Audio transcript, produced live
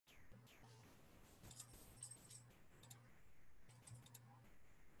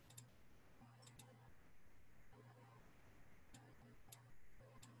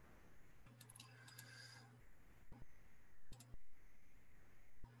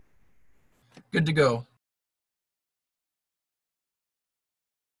Good to go.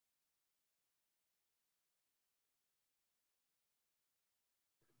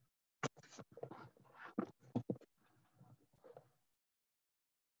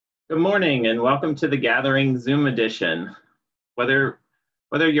 Good morning and welcome to the Gathering Zoom edition. Whether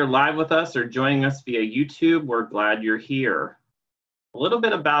you're live with us or joining us via YouTube, we're glad you're here. A little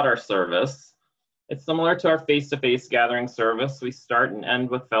bit about our service. It's similar to our face-to-face gathering service. We start and end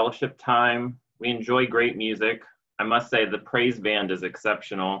with fellowship time. We enjoy great music. I must say the praise band is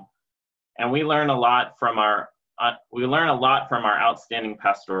exceptional. And we learn a lot from our outstanding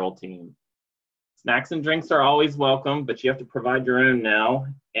pastoral team. Snacks and drinks are always welcome, but you have to provide your own now.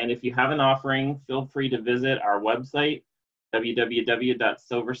 And if you have an offering, feel free to visit our website,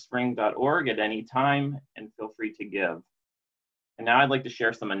 www.silverspring.org at any time, and feel free to give. And now I'd like to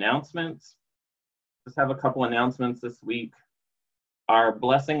share some announcements. Just have a couple announcements this week. Our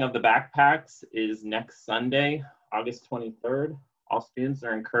blessing of the backpacks is next Sunday, August 23rd. All students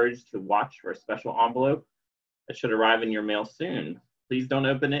are encouraged to watch for a special envelope that should arrive in your mail soon. Please don't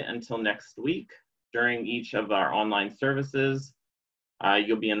open it until next week. During each of our online services,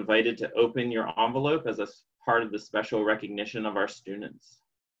 you'll be invited to open your envelope as a part of the special recognition of our students.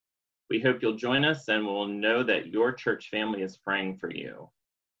 We hope you'll join us and we'll know that your church family is praying for you.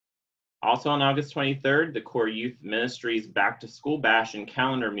 Also on August 23rd, the Core Youth Ministries Back to School Bash and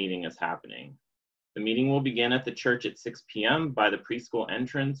Calendar Meeting is happening. The meeting will begin at the church at 6 p.m. by the preschool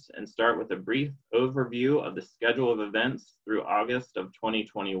entrance and start with a brief overview of the schedule of events through August of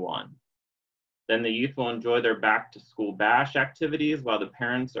 2021. Then the youth will enjoy their Back to School Bash activities while the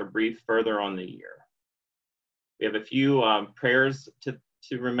parents are briefed further on the year. We have a few prayers to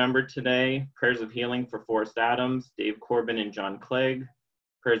remember today. Prayers of healing for Forrest Adams, Dave Corbin and John Clegg.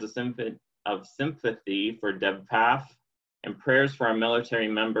 Prayers of sympathy for Deb Paff. And prayers for our military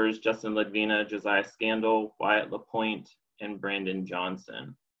members, Justin Ledvina, Josiah Scandal, Wyatt LaPointe, and Brandon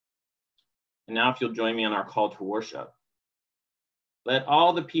Johnson. And now if you'll join me on our call to worship. Let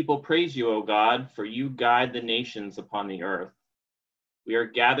all the people praise you, O God, for you guide the nations upon the earth. We are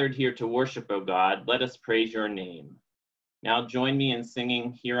gathered here to worship, O God. Let us praise your name. Now join me in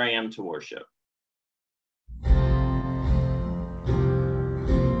singing, Here I Am to Worship.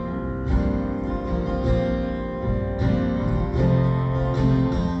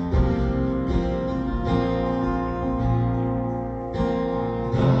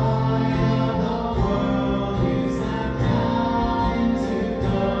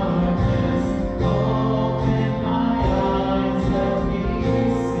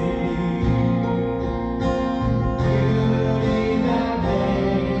 Beauty that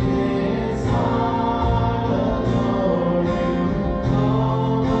made this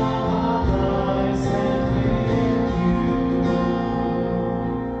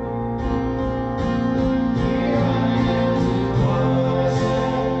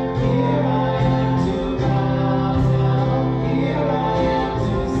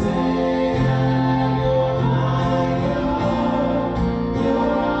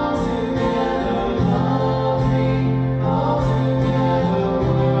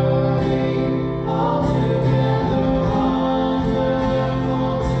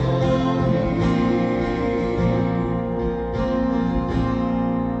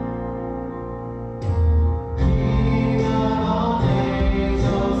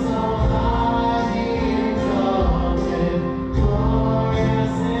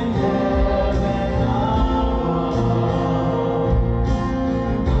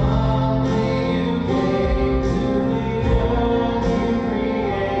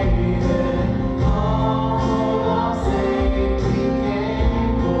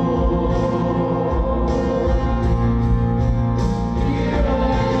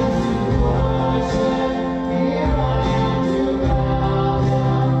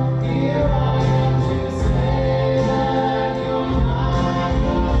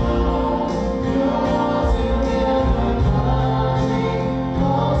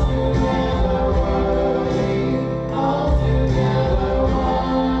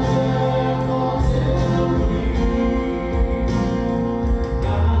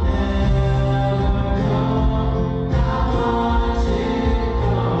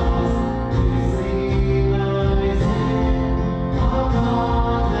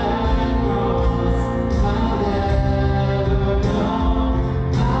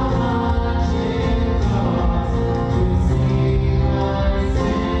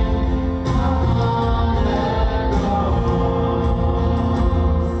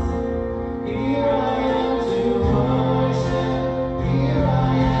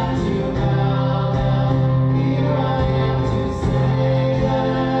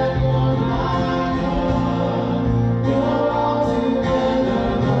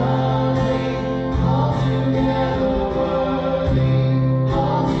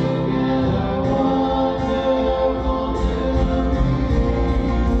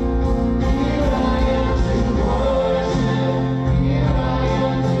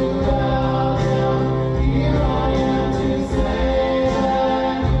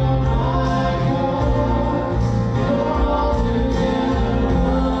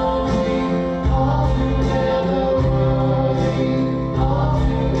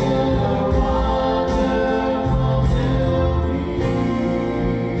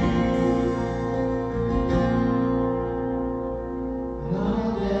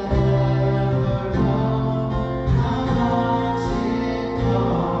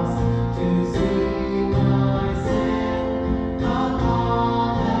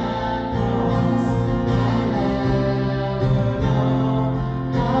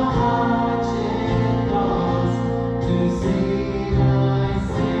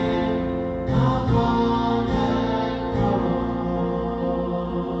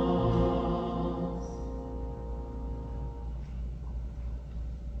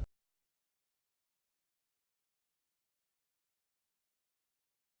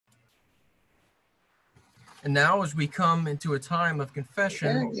And now as we come into a time of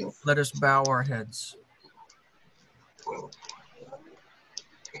confession, let us bow our heads.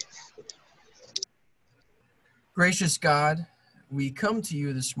 Gracious God, we come to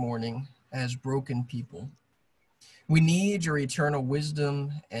you this morning as broken people. We need your eternal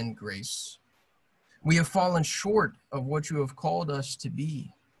wisdom and grace. We have fallen short of what you have called us to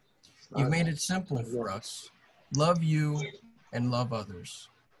be. You've made it simple for us. Love you and love others.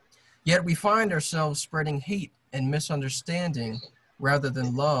 Yet we find ourselves spreading hate and misunderstanding rather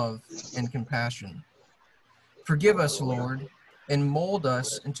than love and compassion. Forgive us, Lord, and mold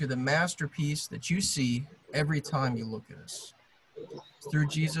us into the masterpiece that you see every time you look at us. Through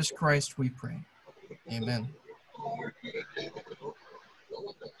Jesus Christ we pray. Amen.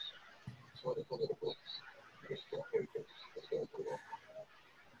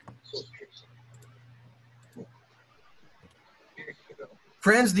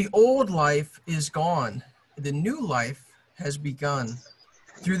 Friends, the old life is gone. The new life has begun.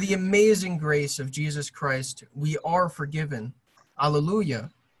 Through the amazing grace of Jesus Christ, we are forgiven. Alleluia.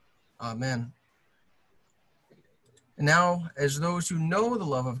 Amen. And now, as those who know the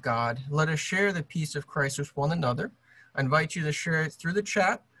love of God, let us share the peace of Christ with one another. I invite you to share it through the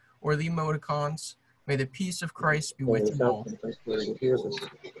chat or the emoticons. May the peace of Christ be with you all.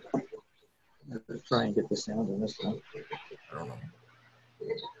 Let's try and get the sound on this one. I don't know.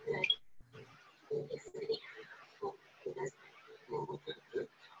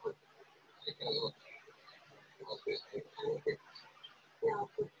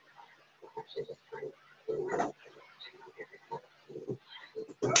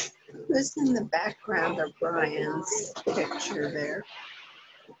 Who's in the background of Brian's picture there?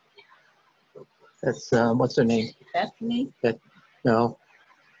 That's, what's her name? Bethany? No.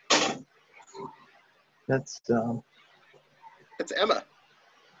 That's, It's Emma.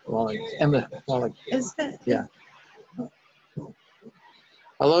 Wally. Emma Wally. Is it? Yeah.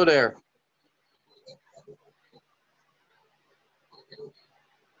 Hello there.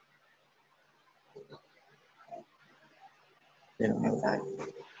 Yeah. I thought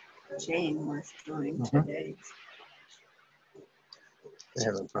Jane was doing today.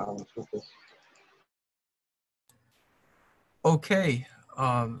 They're having problems with this. Okay.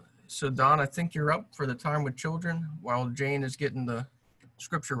 So Don, I think you're up for the time with children while Jane is getting the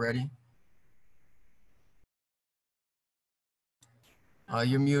scripture ready.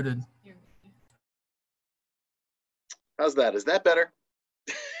 You're muted. How's that? Is that better?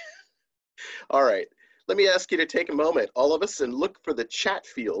 All right. Let me ask you to take a moment, all of us, and look for the chat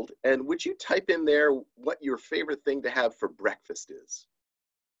field. And would you type in there what your favorite thing to have for breakfast is?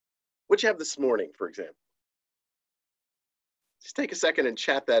 What'd you have this morning, for example? Just take a second and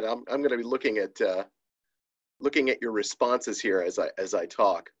chat that. I'm going to be looking at your responses here as I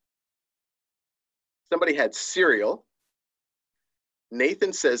talk. Somebody had cereal.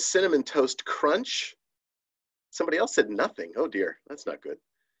 Nathan says cinnamon toast crunch. Somebody else said nothing. Oh dear, that's not good.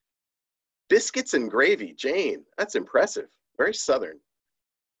 Biscuits and gravy, Jane. That's impressive. Very Southern.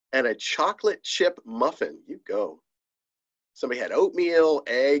 And a chocolate chip muffin. You go. Somebody had oatmeal,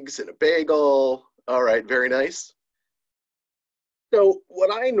 eggs, and a bagel. All right, very nice. So what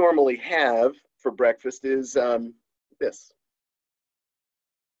I normally have for breakfast is this.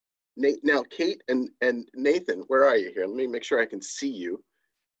 Now, Kate and Nathan, where are you here? Let me make sure I can see you.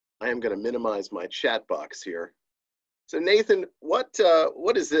 I am going to minimize my chat box here. So Nathan, what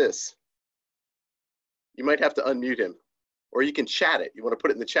is this? You might have to unmute him, or you can chat it. You want to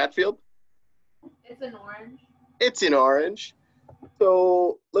put it in the chat field? It's an orange. It's in orange.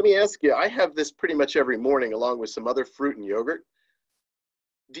 So let me ask you, I have this pretty much every morning along with some other fruit and yogurt.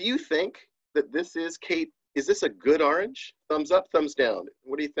 Do you think that this is, Kate, is this a good orange? Thumbs up, thumbs down.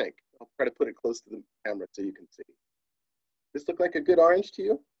 What do you think? I'll try to put it close to the camera so you can see. This look like a good orange to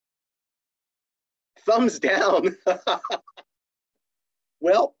you? Thumbs down.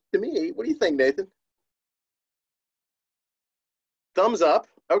 Well, to me, what do you think, Nathan? Thumbs up,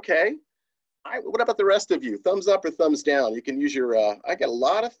 okay. What about the rest of you? Thumbs up or thumbs down? You can use your, I got a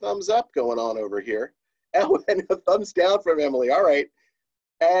lot of thumbs up going on over here. Oh, and a thumbs down from Emily, all right.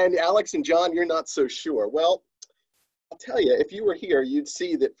 And Alex and John, you're not so sure. Well, I'll tell you, if you were here, you'd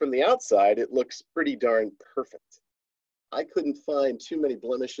see that from the outside, it looks pretty darn perfect. I couldn't find too many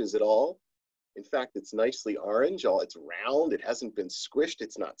blemishes at all. In fact, it's nicely orange. It's round. It hasn't been squished.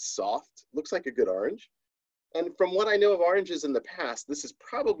 It's not soft. Looks like a good orange. And from what I know of oranges in the past, this is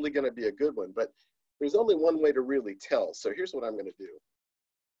probably going to be a good one, but there's only one way to really tell. So here's what I'm going to do.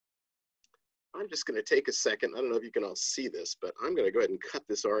 I'm just going to take a second. I don't know if you can all see this, but I'm going to go ahead and cut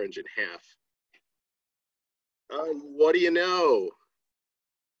this orange in half. What do you know?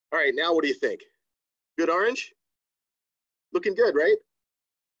 All right, now what do you think? Good orange? Looking good, right?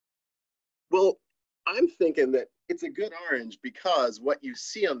 Well, I'm thinking that it's a good orange because what you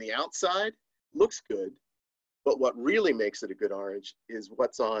see on the outside looks good, but what really makes it a good orange is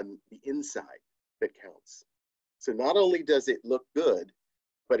what's on the inside that counts. So not only does it look good,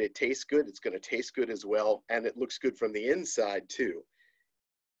 but it tastes good, it's going to taste good as well, and it looks good from the inside too.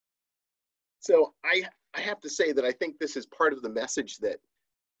 So I have to say that I think this is part of the message that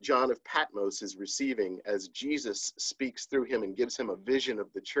John of Patmos is receiving as Jesus speaks through him and gives him a vision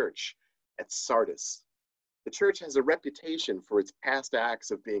of the church at Sardis. The church has a reputation for its past acts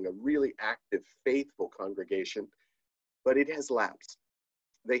of being a really active, faithful congregation, but it has lapsed.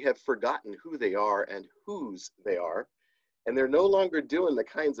 They have forgotten who they are and whose they are, and they're no longer doing the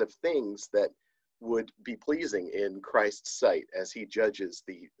kinds of things that would be pleasing in Christ's sight as he judges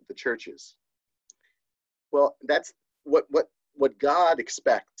the churches. Well, that's what God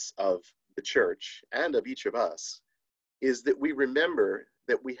expects of the church and of each of us, is that we remember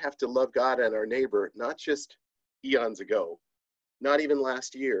that we have to love God and our neighbor, not just eons ago, not even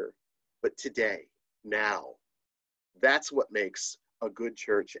last year, but today, now. That's what makes a good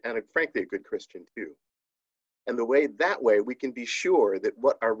church and frankly a good Christian too. And that way we can be sure that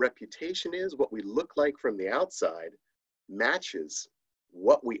what our reputation is, what we look like from the outside, matches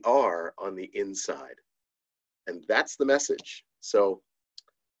what we are on the inside. And that's the message. So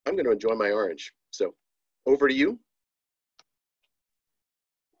I'm going to enjoy my orange. So over to you.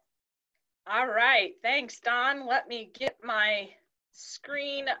 All right, thanks, Don. Let me get my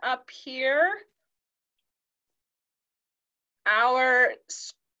screen up here. Our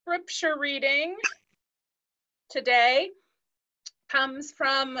scripture reading today comes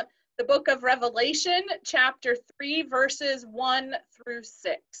from the book of Revelation, chapter 3, verses 1 through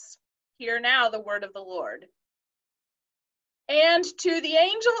 6. Hear now the word of the Lord. And to the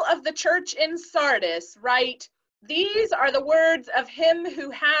angel of the church in Sardis write, these are the words of him who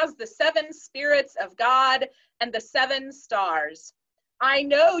has the 7 spirits of God and the 7 stars. I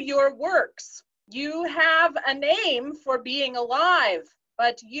know your works. You have a name for being alive,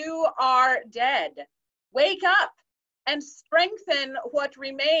 but you are dead. Wake up and strengthen what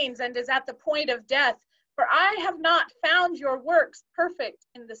remains and is at the point of death, for I have not found your works perfect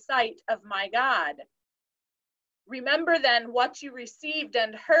in the sight of my God. Remember then what you received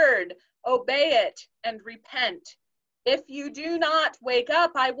and heard, obey it and repent. If you do not wake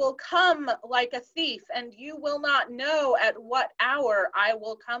up, I will come like a thief, and you will not know at what hour I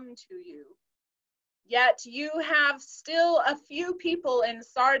will come to you. Yet you have still a few people in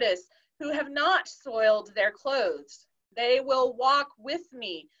Sardis who have not soiled their clothes. They will walk with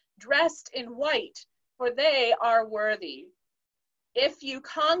me, dressed in white, for they are worthy. If you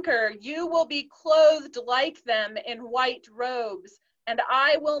conquer, you will be clothed like them in white robes, and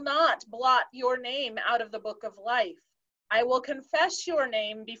I will not blot your name out of the book of life. I will confess your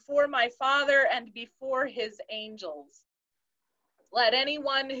name before my Father and before his angels. Let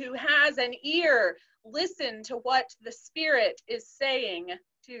anyone who has an ear listen to what the Spirit is saying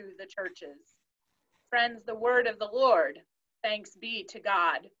to the churches. Friends, the word of the Lord. Thanks be to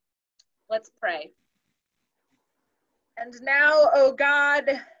God. Let's pray. And now, O God,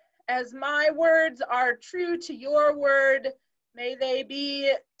 as my words are true to your word, may they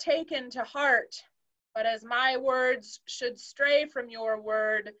be taken to heart. But as my words should stray from your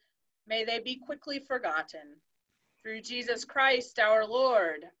word, may they be quickly forgotten. Through Jesus Christ our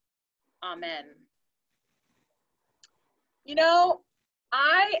Lord. Amen. You know,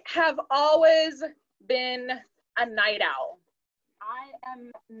 I have always been a night owl. I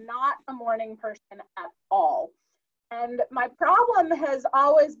am not a morning person at all. And my problem has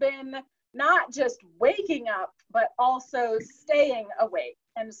always been not just waking up, but also staying awake.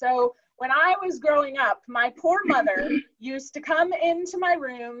 And so when I was growing up, my poor mother used to come into my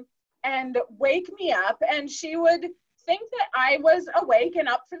room and wake me up, and she would think that I was awake and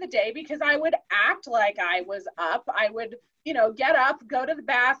up for the day because I would act like I was up. I would, get up, go to the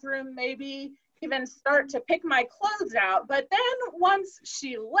bathroom, maybe even start to pick my clothes out. But then once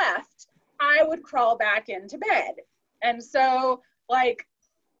she left, I would crawl back into bed. And so like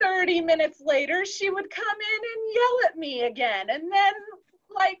 30 minutes later, she would come in and yell at me again. And then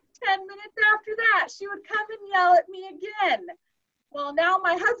like 10 minutes after that, she would come and yell at me again. Well, now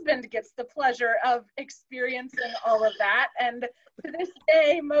my husband gets the pleasure of experiencing all of that. And to this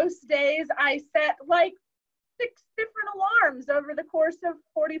day, most days I set like 6 different alarms over the course of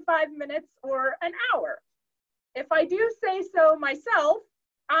 45 minutes or an hour. If I do say so myself,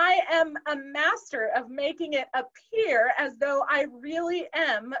 I am a master of making it appear as though I really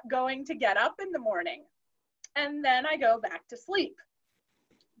am going to get up in the morning. And then I go back to sleep.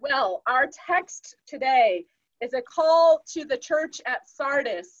 Well, our text today is a call to the church at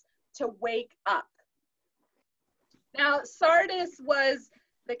Sardis to wake up. Now, Sardis was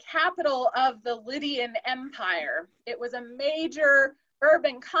the capital of the Lydian Empire. It was a major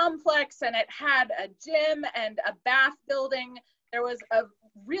urban complex, and it had a gym and a bath building. There was a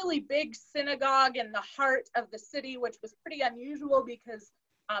really big synagogue in the heart of the city, which was pretty unusual because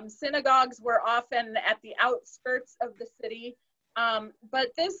synagogues were often at the outskirts of the city. But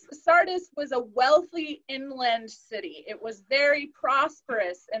this Sardis was a wealthy inland city. It was very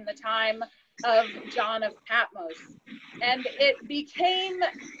prosperous in the time of John of Patmos, and it became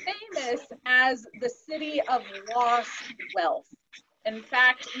famous as the city of lost wealth. In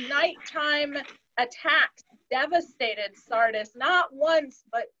fact, nighttime attacks devastated Sardis not once,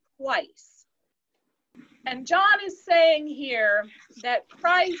 but twice. And John is saying here that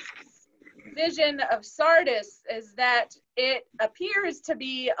Christ's vision of Sardis is that it appears to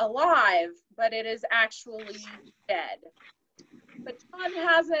be alive, but it is actually dead. But John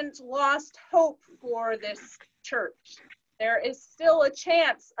hasn't lost hope for this church. There is still a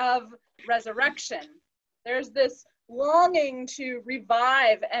chance of resurrection. There's this longing to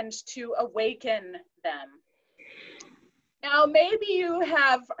revive and to awaken them. Now, maybe you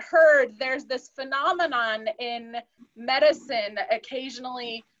have heard there's this phenomenon in medicine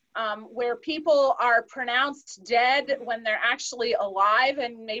occasionally where people are pronounced dead when they're actually alive,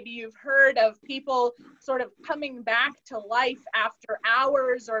 and maybe you've heard of people sort of coming back to life after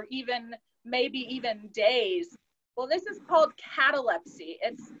hours or maybe even days. Well, this is called catalepsy.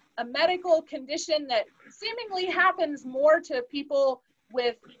 It's a medical condition that seemingly happens more to people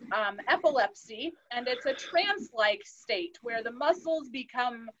with epilepsy, and it's a trance-like state where the muscles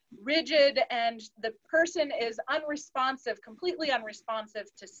become rigid and the person is unresponsive, completely unresponsive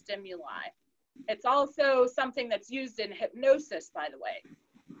to stimuli. It's also something that's used in hypnosis, by the way.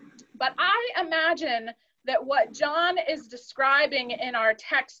 But I imagine that what John is describing in our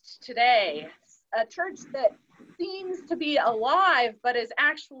text today, a church that seems to be alive but is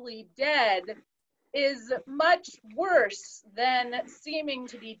actually dead, is much worse than seeming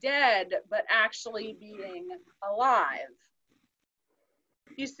to be dead but actually being alive.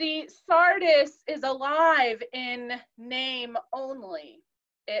 You see, Sardis is alive in name only.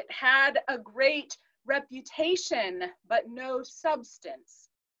 It had a great reputation but no substance.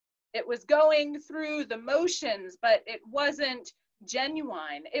 It was going through the motions, but it wasn't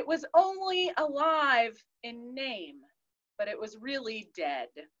genuine. It was only alive in name, but it was really dead.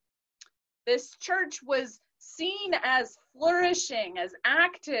 This church was seen as flourishing, as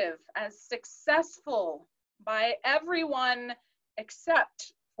active, as successful by everyone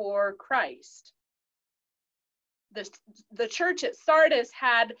except for Christ. The church at Sardis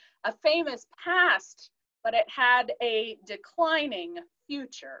had a famous past, but it had a declining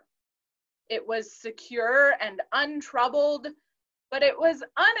future. It was secure and untroubled, but it was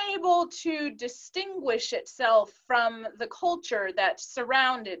unable to distinguish itself from the culture that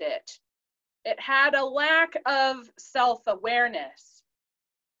surrounded it. It had a lack of self-awareness.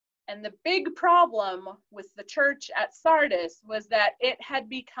 And the big problem with the church at Sardis was that it had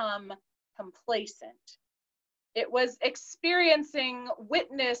become complacent. It was experiencing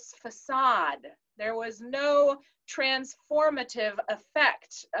witness facade. There was no transformative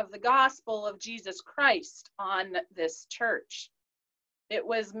effect of the gospel of Jesus Christ on this church. It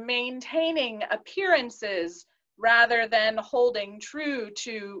was maintaining appearances rather than holding true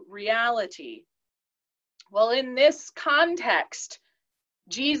to reality. Well, in this context,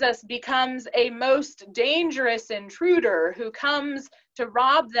 Jesus becomes a most dangerous intruder who comes to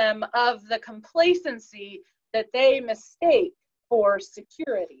rob them of the complacency that they mistake for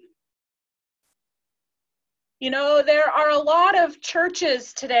security. You know, there are a lot of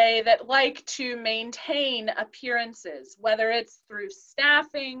churches today that like to maintain appearances, whether it's through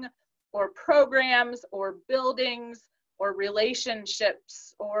staffing or programs or buildings or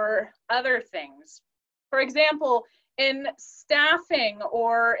relationships or other things. For example, in staffing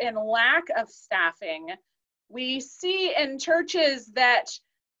or in lack of staffing, we see in churches that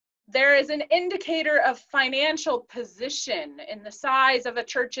there is an indicator of financial position in the size of a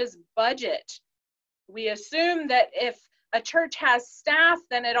church's budget. We assume that if a church has staff,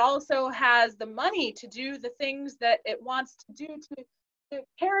 then it also has the money to do the things that it wants to do to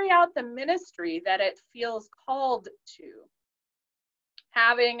carry out the ministry that it feels called to.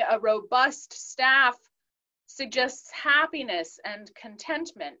 Having a robust staff suggests happiness and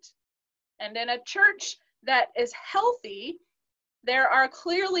contentment. And in a church that is healthy, there are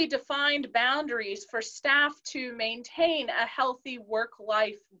clearly defined boundaries for staff to maintain a healthy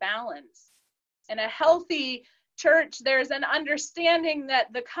work-life balance. And a healthy church, there's an understanding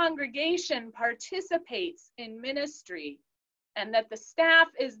that the congregation participates in ministry and that the staff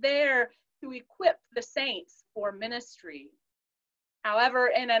is there to equip the saints for ministry. However,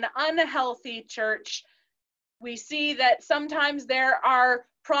 in an unhealthy church, we see that sometimes there are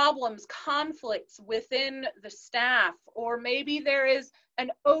problems, conflicts within the staff, or maybe there is an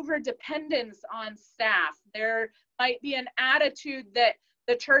overdependence on staff. There might be an attitude that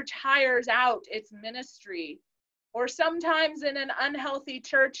the church hires out its ministry. Or sometimes in an unhealthy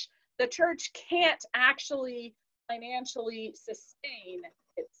church, the church can't actually financially sustain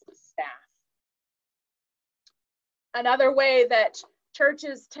its staff. Another way that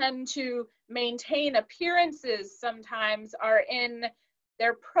churches tend to maintain appearances sometimes are in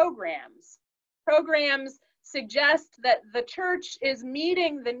their programs. Programs suggest that the church is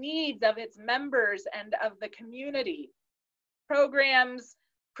meeting the needs of its members and of the community. Programs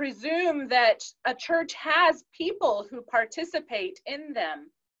presume that a church has people who participate in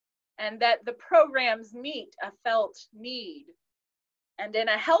them and that the programs meet a felt need. And in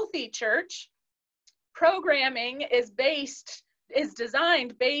a healthy church, programming is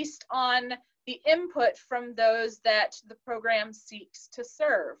designed based on the input from those that the program seeks to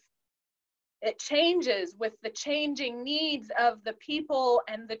serve. It changes with the changing needs of the people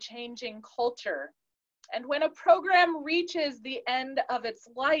and the changing culture. And when a program reaches the end of its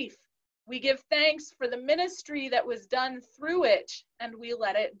life, we give thanks for the ministry that was done through it, and we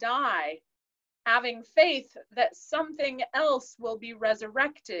let it die, having faith that something else will be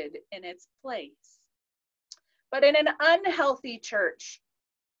resurrected in its place. But in an unhealthy church,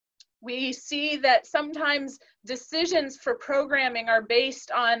 we see that sometimes decisions for programming are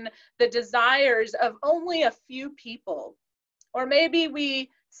based on the desires of only a few people. Or maybe we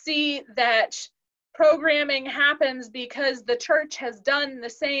see that programming happens because the church has done the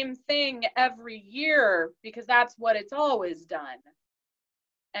same thing every year because that's what it's always done.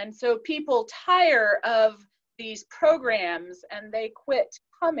 And so people tire of these programs and they quit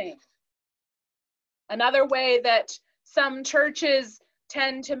coming. Another way that some churches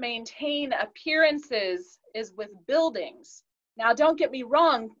tend to maintain appearances is with buildings. Now, don't get me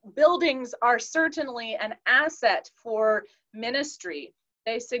wrong, buildings are certainly an asset for ministry.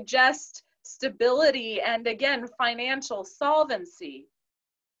 They suggest stability and, again, financial solvency.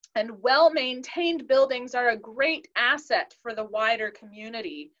 And well-maintained buildings are a great asset for the wider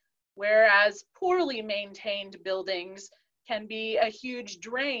community, whereas poorly maintained buildings can be a huge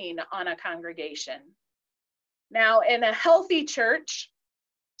drain on a congregation. Now, in a healthy church,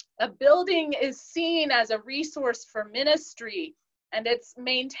 a building is seen as a resource for ministry, and it's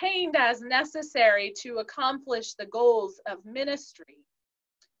maintained as necessary to accomplish the goals of ministry.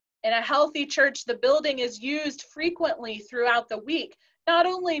 In a healthy church, the building is used frequently throughout the week, not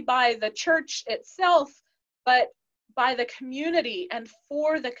only by the church itself, but by the community and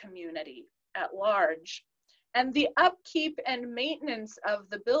for the community at large. And the upkeep and maintenance of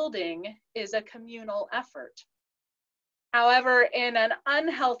the building is a communal effort. However, in an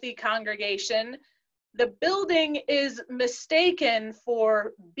unhealthy congregation, the building is mistaken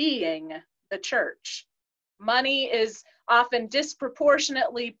for being the church. Money is often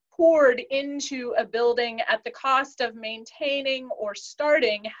disproportionately poured into a building at the cost of maintaining or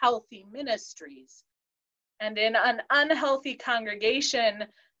starting healthy ministries. And in an unhealthy congregation,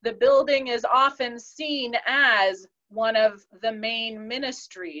 the building is often seen as one of the main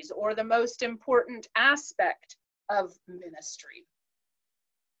ministries or the most important aspect of ministry.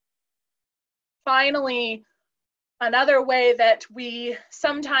 Finally, another way that we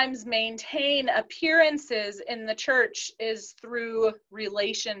sometimes maintain appearances in the church is through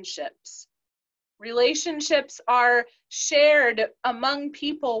relationships. Relationships are shared among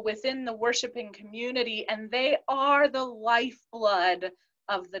people within the worshiping community, and they are the lifeblood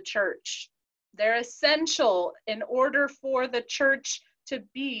of the church. They're essential in order for the church to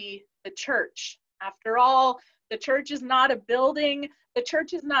be the church. After all, the church is not a building. The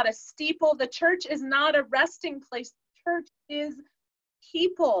church is not a steeple. The church is not a resting place. The church is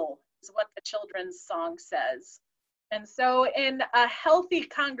people, is what the children's song says. And so in a healthy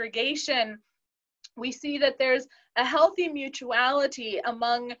congregation, we see that there's a healthy mutuality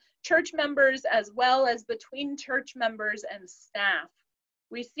among church members as well as between church members and staff.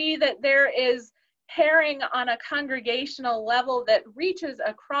 We see that there is caring on a congregational level that reaches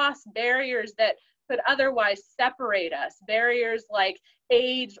across barriers that could otherwise separate us, barriers like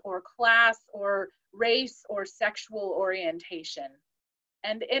age or class or race or sexual orientation.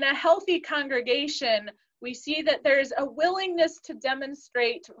 And in a healthy congregation, we see that there's a willingness to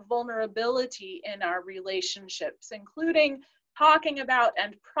demonstrate vulnerability in our relationships, including talking about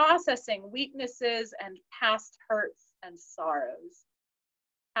and processing weaknesses and past hurts and sorrows.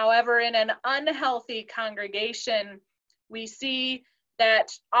 However, in an unhealthy congregation, we see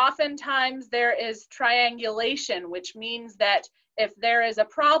that oftentimes there is triangulation, which means that if there is a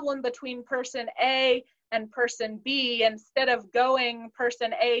problem between person A and person B, instead of going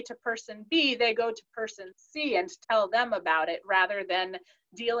person A to person B, they go to person C and tell them about it rather than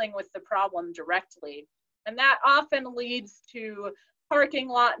dealing with the problem directly. And that often leads to parking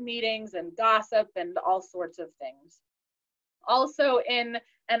lot meetings and gossip and all sorts of things. Also, in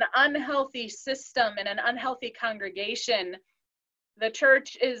an unhealthy system, in an unhealthy congregation, the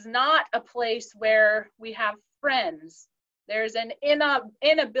church is not a place where we have friends. There's an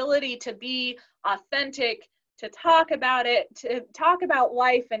inability to be authentic, to talk about it, to talk about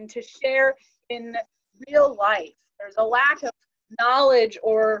life, and to share in real life. There's a lack of knowledge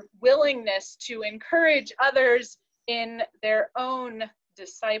or willingness to encourage others in their own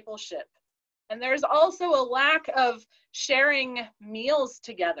discipleship. And there's also a lack of sharing meals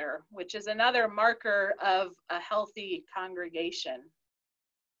together, which is another marker of a healthy congregation.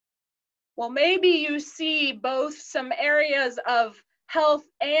 Well, maybe you see both some areas of health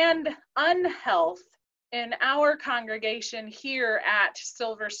and unhealth in our congregation here at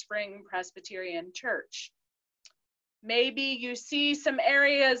Silver Spring Presbyterian Church. Maybe you see some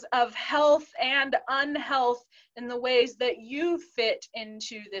areas of health and unhealth in the ways that you fit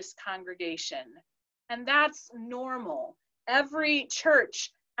into this congregation. And that's normal. Every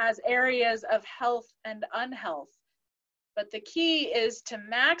church has areas of health and unhealth. But the key is to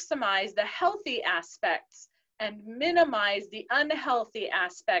maximize the healthy aspects and minimize the unhealthy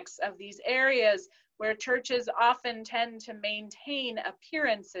aspects of these areas where churches often tend to maintain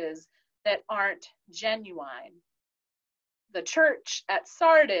appearances that aren't genuine. The church at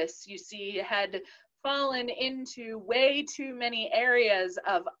Sardis, you see, had fallen into way too many areas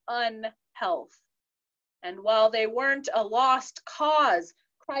of unhealth. And while they weren't a lost cause,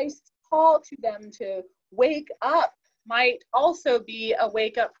 Christ's call to them to wake up might also be a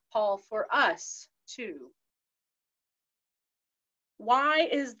wake-up call for us, too. Why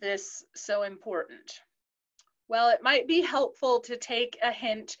is this so important? Well, it might be helpful to take a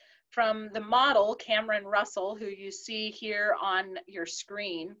hint from the model, Cameron Russell, who you see here on your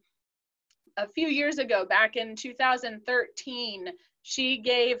screen. A few years ago, back in 2013, she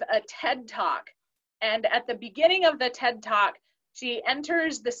gave a TED Talk. And at the beginning of the TED Talk, she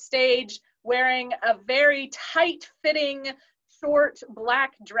enters the stage wearing a very tight-fitting, short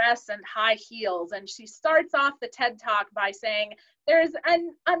black dress and high heels. And she starts off the TED Talk by saying, "There's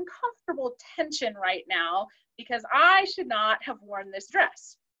an uncomfortable tension right now because I should not have worn this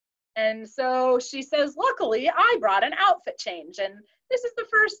dress." And so she says, "Luckily, I brought an outfit change. And this is the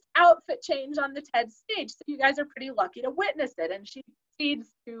first outfit change on the TED stage, so you guys are pretty lucky to witness it." And she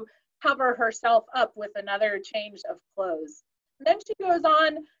proceeds to cover herself up with another change of clothes. And then she goes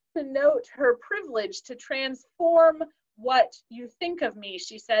on to note her privilege to transform what you think of me,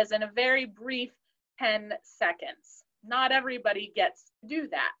 she says in a very brief 10 seconds. Not everybody gets to do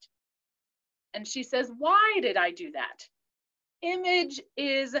that. And she says, "Why did I do that?" Image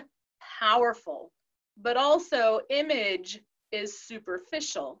is powerful, but also image is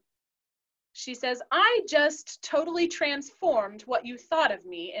superficial. She says, "I just totally transformed what you thought of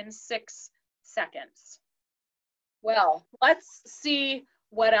me in 6 seconds. Well, let's see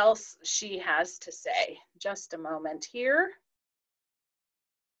what else she has to say. Just a moment here.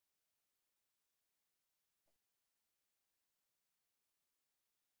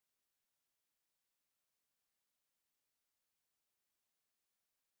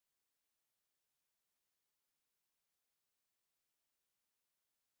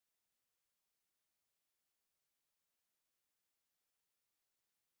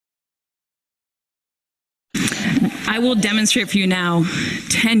 I will demonstrate for you now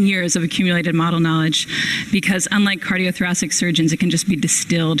 10 years of accumulated model knowledge, because unlike cardiothoracic surgeons, it can just be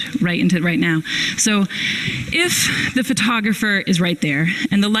distilled right into right now. So if the photographer is right there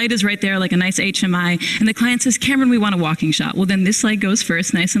and the light is right there like a nice HMI, and the client says, "Cameron, we want a walking shot," well, then this leg goes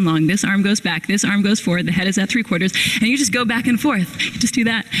first, nice and long, this arm goes back, this arm goes forward, the head is at 3/4, and you just go back and forth. You just do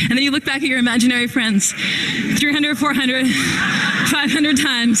that. And then you look back at your imaginary friends 300, 400, 500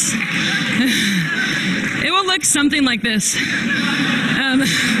 times. It will look something like this.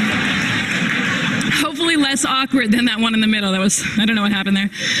 Hopefully less awkward than that one in the middle. That was, I don't know what happened there.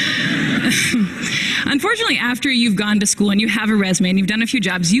 Unfortunately, after you've gone to school and you have a resume and you've done a few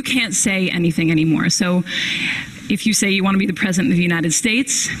jobs, you can't say anything anymore. So if you say you want to be the President of the United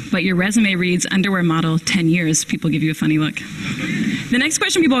States, but your resume reads underwear model 10 years, people give you a funny look. The next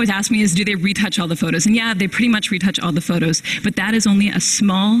question people always ask me is, do they retouch all the photos? And yeah, they pretty much retouch all the photos, but that is only a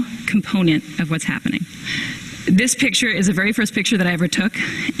small component of what's happening. This picture is the very first picture that I ever took,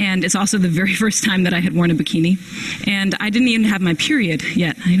 and it's also the very first time that I had worn a bikini. And I didn't even have my period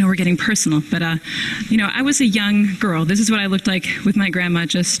yet. I know we're getting personal, but you know, I was a young girl. This is what I looked like with my grandma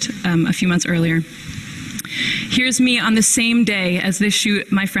just a few months earlier. Here's me on the same day as this shoot.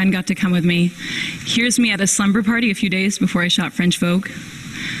 My friend got to come with me. Here's me at a slumber party a few days before I shot French Vogue.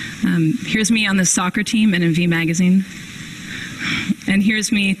 Here's me on the soccer team in V magazine. And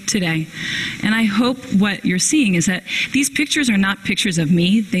here's me today. And I hope what you're seeing is that these pictures are not pictures of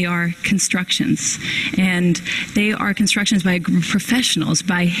me, they are constructions. And they are constructions by a group of professionals,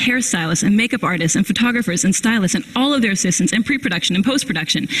 by hairstylists and makeup artists and photographers and stylists and all of their assistants and pre-production and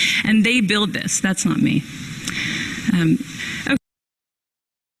post-production. And they build this, that's not me. Okay.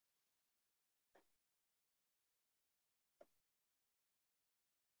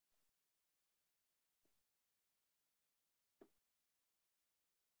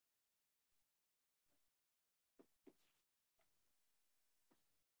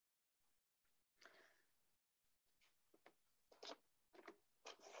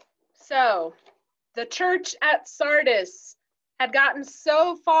 So, the church at Sardis had gotten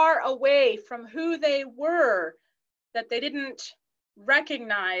so far away from who they were that they didn't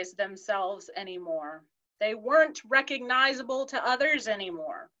recognize themselves anymore. They weren't recognizable to others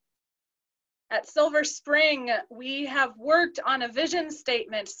anymore. At Silver Spring, we have worked on a vision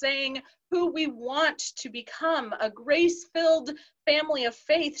statement saying who we want to become, a grace-filled family of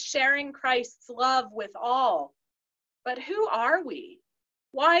faith sharing Christ's love with all. But who are we?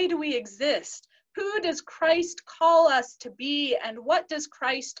 Why do we exist? Who does Christ call us to be, and what does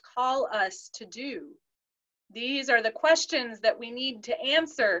Christ call us to do? These are the questions that we need to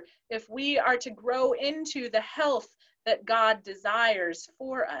answer if we are to grow into the health that God desires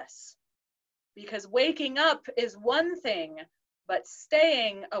for us. Because waking up is one thing, but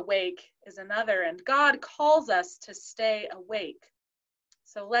staying awake is another, and God calls us to stay awake.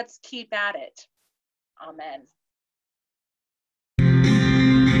 So let's keep at it. Amen.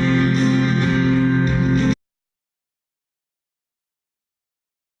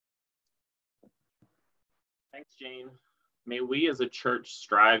 Thanks, Jane. May we as a church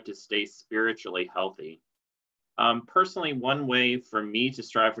strive to stay spiritually healthy. Personally, one way for me to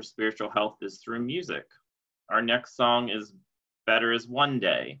strive for spiritual health is through music. Our next song is Better Is One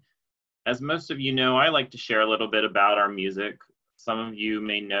Day. As most of you know, I like to share a little bit about our music. Some of you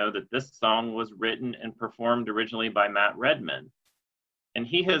may know that this song was written and performed originally by Matt Redman. And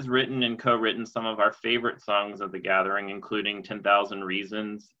he has written and co-written some of our favorite songs of the gathering, including 10,000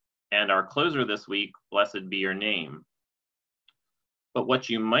 Reasons, and our closer this week, Blessed Be Your Name. But what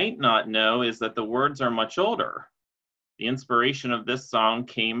you might not know is that the words are much older. The inspiration of this song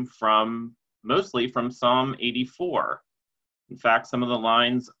came mostly from Psalm 84. In fact, some of the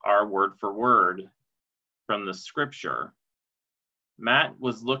lines are word for word from the scripture. Matt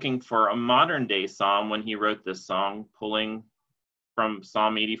was looking for a modern day psalm when he wrote this song, pulling from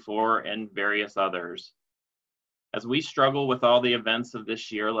Psalm 84 and various others. As we struggle with all the events of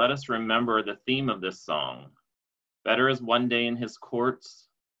this year, let us remember the theme of this song. Better is one day in his courts,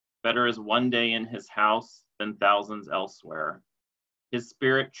 better is one day in his house than thousands elsewhere. His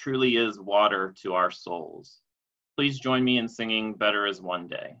spirit truly is water to our souls. Please join me in singing Better is One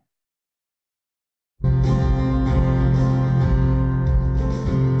Day.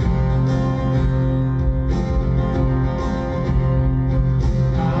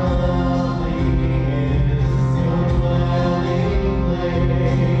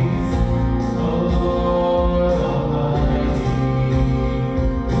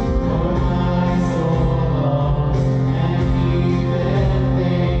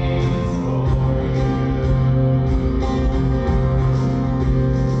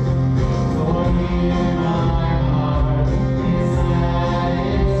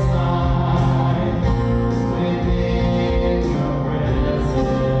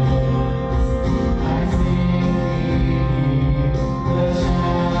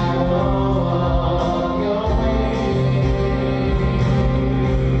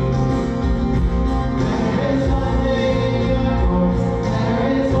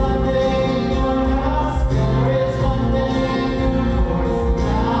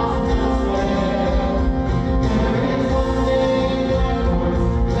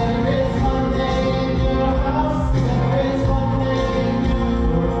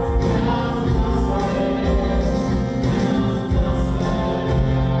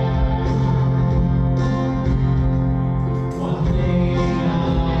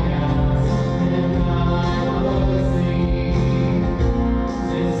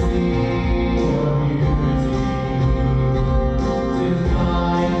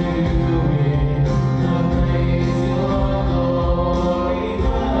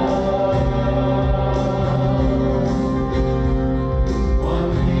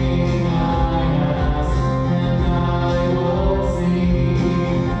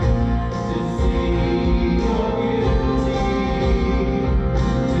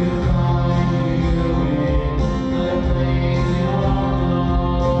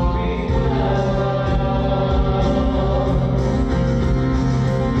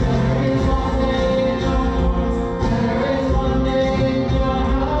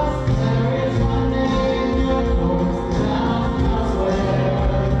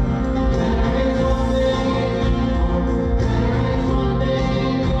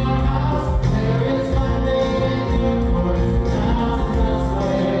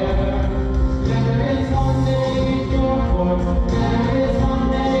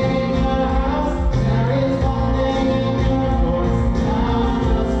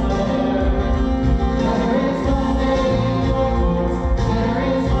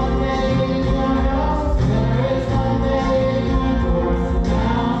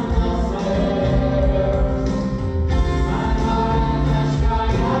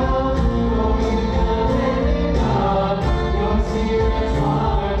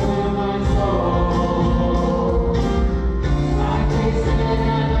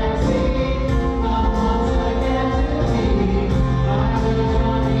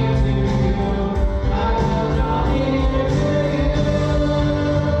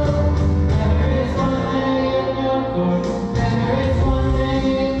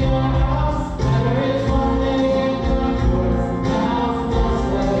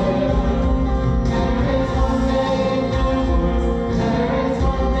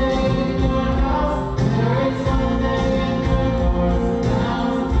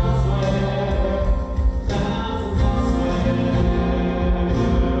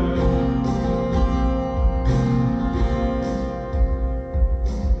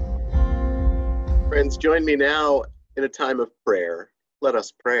 Friends, join me now in a time of prayer. Let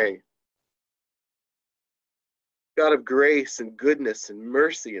us pray. God of grace and goodness and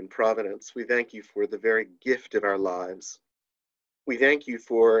mercy and providence, we thank you for the very gift of our lives. We thank you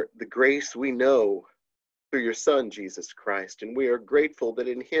for the grace we know through your Son, Jesus Christ, and we are grateful that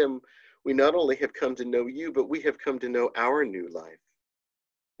in him we not only have come to know you, but we have come to know our new life.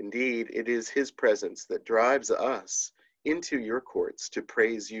 Indeed, it is his presence that drives us into your courts to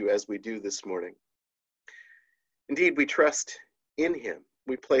praise you as we do this morning. Indeed, we trust in him.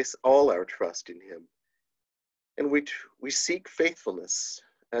 We place all our trust in him. And we seek faithfulness,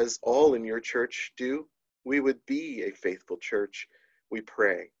 as all in your church do. We would be a faithful church, we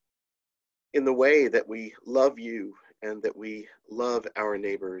pray, in the way that we love you and that we love our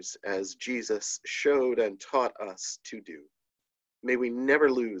neighbors as Jesus showed and taught us to do. May we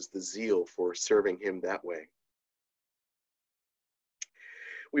never lose the zeal for serving him that way.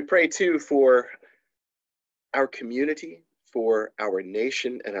 We pray too for our community, for our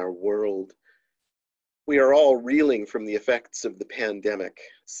nation and our world. We are all reeling from the effects of the pandemic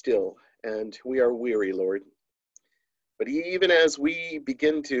still, and we are weary, Lord. But even as we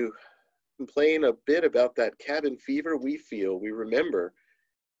begin to complain a bit about that cabin fever we feel, we remember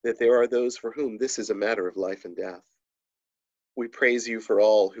that there are those for whom this is a matter of life and death. We praise you for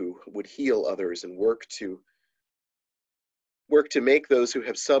all who would heal others and work to make those who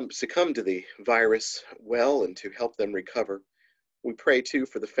have succumbed to the virus well and to help them recover. We pray too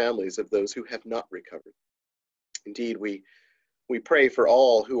for the families of those who have not recovered. Indeed, we pray for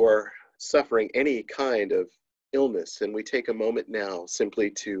all who are suffering any kind of illness, and we take a moment now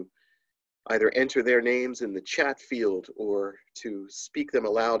simply to either enter their names in the chat field or to speak them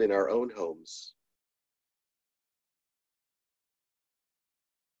aloud in our own homes.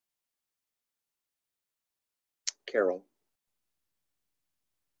 Carol,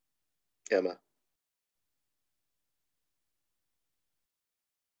 Emma,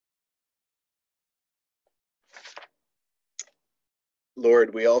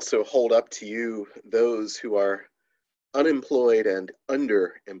 Lord, we also hold up to you those who are unemployed and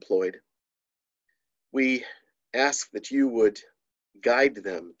underemployed. We ask that you would guide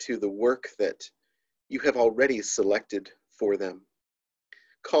them to the work that you have already selected for them.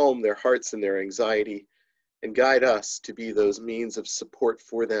 Calm their hearts and their anxiety, and guide us to be those means of support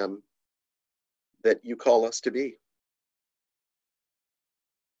for them that you call us to be.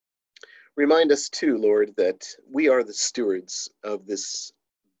 Remind us too, Lord, that we are the stewards of this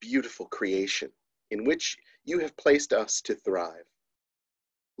beautiful creation in which you have placed us to thrive.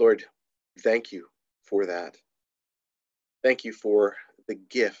 Lord, thank you for that. Thank you for the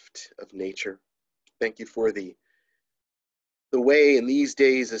gift of nature. Thank you for the way in these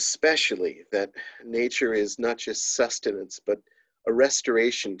days especially that nature is not just sustenance, but a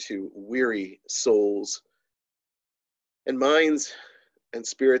restoration to weary souls and minds and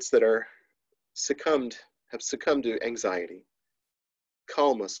spirits that have succumbed to anxiety.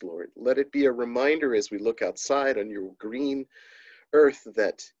 Calm us, Lord. Let it be a reminder as we look outside on your green earth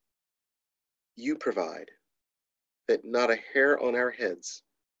that you provide, that not a hair on our heads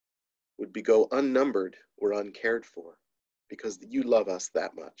would go unnumbered or uncared for, because you love us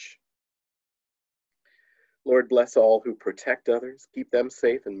that much. Lord, bless all who protect others, keep them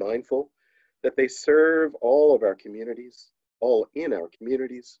safe and mindful, that they serve all of our communities, all in our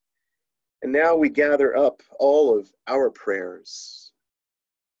communities. And now we gather up all of our prayers,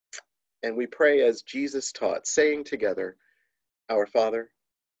 and we pray as Jesus taught, saying together, Our Father,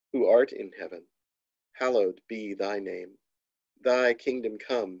 who art in heaven, hallowed be thy name. Thy kingdom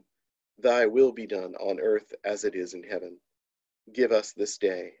come, thy will be done on earth as it is in heaven. Give us this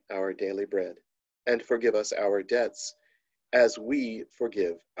day our daily bread, and forgive us our debts as we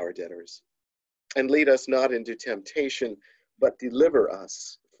forgive our debtors. And lead us not into temptation, but deliver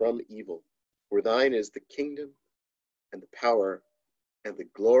us from evil. For thine is the kingdom and the power and the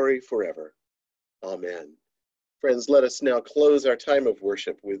glory forever. Amen. Friends, let us now close our time of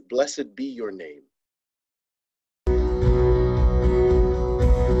worship with Blessed Be Your Name. Thank you.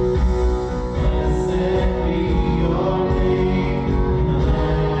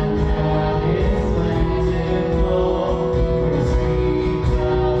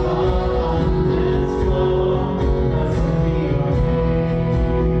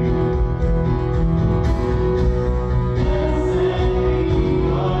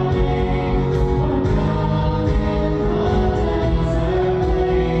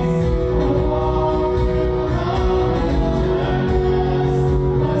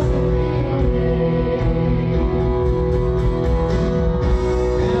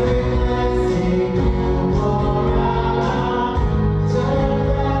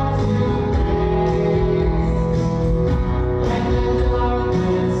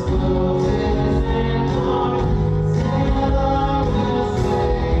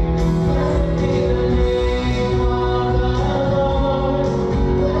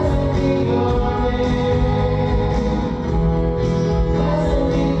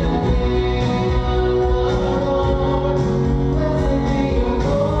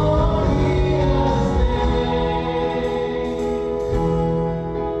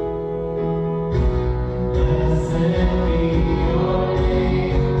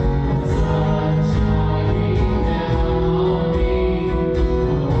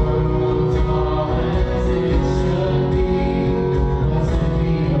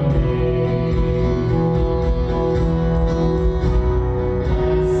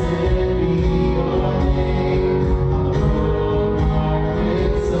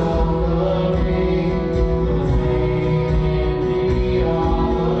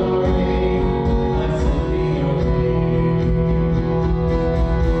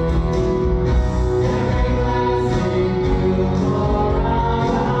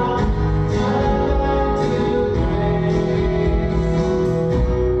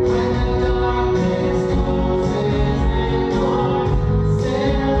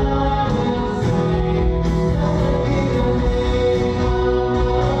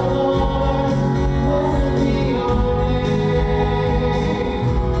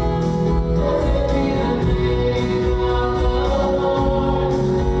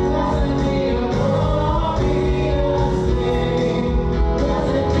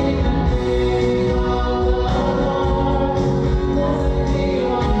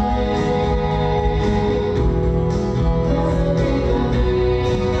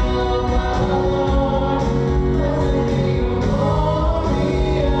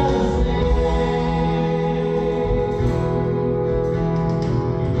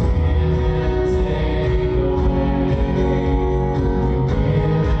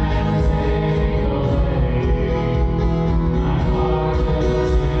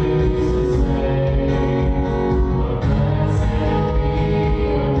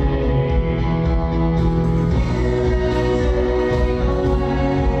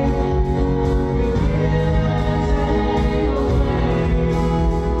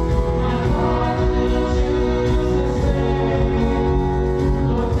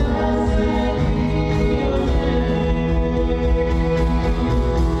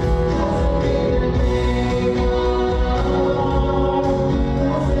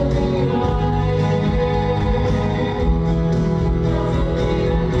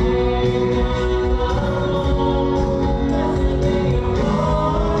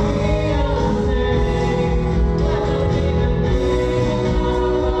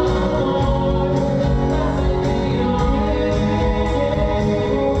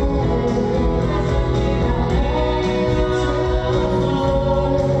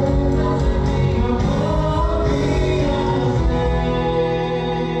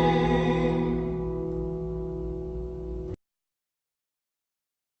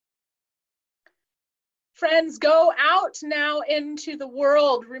 Friends, go out now into the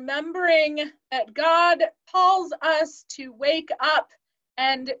world, remembering that God calls us to wake up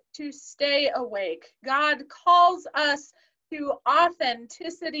and to stay awake. God calls us to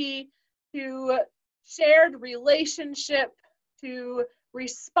authenticity, to shared relationship, to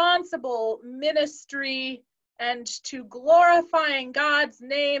responsible ministry, and to glorifying God's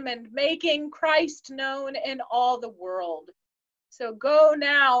name and making Christ known in all the world. So go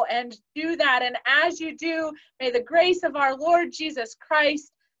now and do that. And as you do, may the grace of our Lord Jesus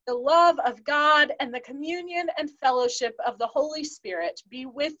Christ, the love of God, and the communion and fellowship of the Holy Spirit be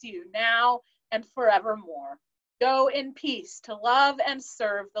with you now and forevermore. Go in peace to love and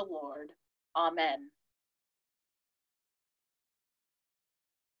serve the Lord. Amen.